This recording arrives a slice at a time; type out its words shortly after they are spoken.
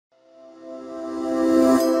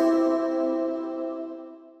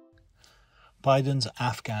Biden's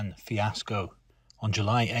Afghan fiasco. On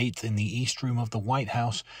July 8th, in the East Room of the White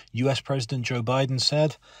House, US President Joe Biden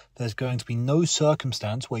said, "There's going to be no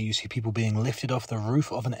circumstance where you see people being lifted off the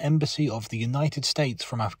roof of an embassy of the United States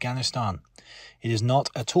from Afghanistan. It is not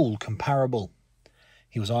at all comparable."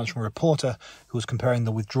 He was answering a reporter who was comparing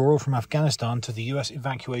the withdrawal from Afghanistan to the US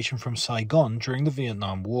evacuation from Saigon during the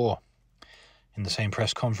Vietnam War. In the same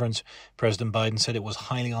press conference, President Biden said it was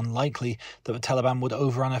highly unlikely that the Taliban would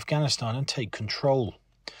overrun Afghanistan and take control.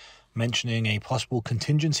 Mentioning a possible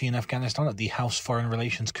contingency in Afghanistan at the House Foreign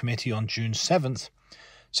Relations Committee on June 7th,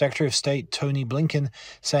 Secretary of State Tony Blinken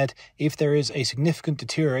said, "If there is a significant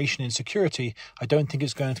deterioration in security, I don't think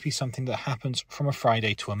it's going to be something that happens from a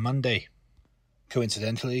Friday to a Monday."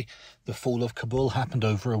 Coincidentally, the fall of Kabul happened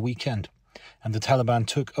over a weekend, and the Taliban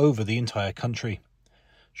took over the entire country.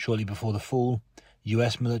 Shortly before the fall,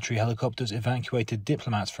 US military helicopters evacuated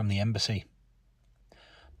diplomats from the embassy.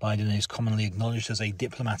 Biden is commonly acknowledged as a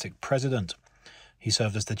diplomatic president. He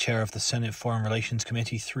served as the chair of the Senate Foreign Relations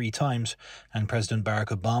Committee 3 times, and President Barack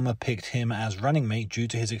Obama picked him as running mate due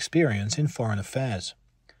to his experience in foreign affairs.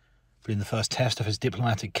 But in the first test of his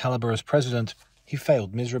diplomatic caliber as president, he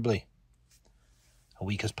failed miserably. A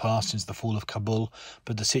week has passed since the fall of Kabul,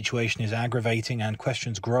 but the situation is aggravating and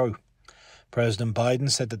questions grow. President Biden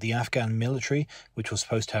said that the Afghan military, which was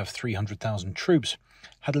supposed to have 300,000 troops,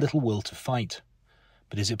 had little will to fight.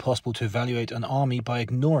 But is it possible to evaluate an army by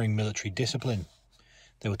ignoring military discipline?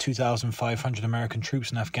 There were 2,500 American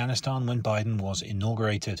troops in Afghanistan when Biden was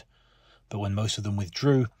inaugurated. But when most of them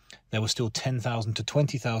withdrew, there were still 10,000 to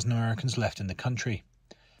 20,000 Americans left in the country.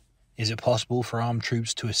 Is it possible for armed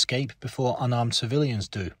troops to escape before unarmed civilians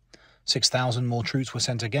do? 6,000 more troops were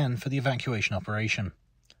sent again for the evacuation operation.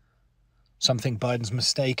 Some think Biden's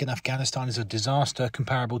mistake in Afghanistan is a disaster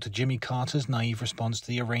comparable to Jimmy Carter's naive response to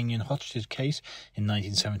the Iranian hostage case in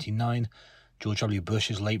 1979, George W.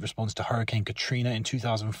 Bush's late response to Hurricane Katrina in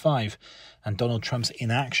 2005, and Donald Trump's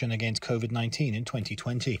inaction against COVID-19 in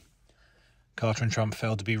 2020. Carter and Trump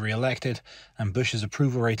failed to be re-elected, and Bush's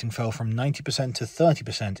approval rating fell from 90% to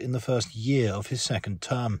 30% in the first year of his second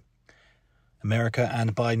term. America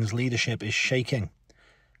and Biden's leadership is shaking.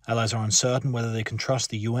 Allies are uncertain whether they can trust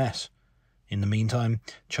the US. In the meantime,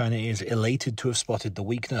 China is elated to have spotted the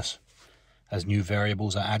weakness. As new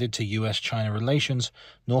variables are added to US-China relations,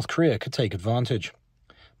 North Korea could take advantage.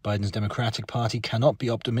 Biden's Democratic Party cannot be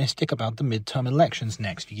optimistic about the midterm elections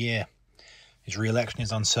next year. His re-election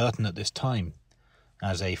is uncertain at this time.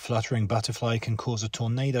 As a fluttering butterfly can cause a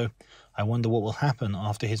tornado, I wonder what will happen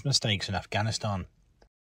after his mistakes in Afghanistan.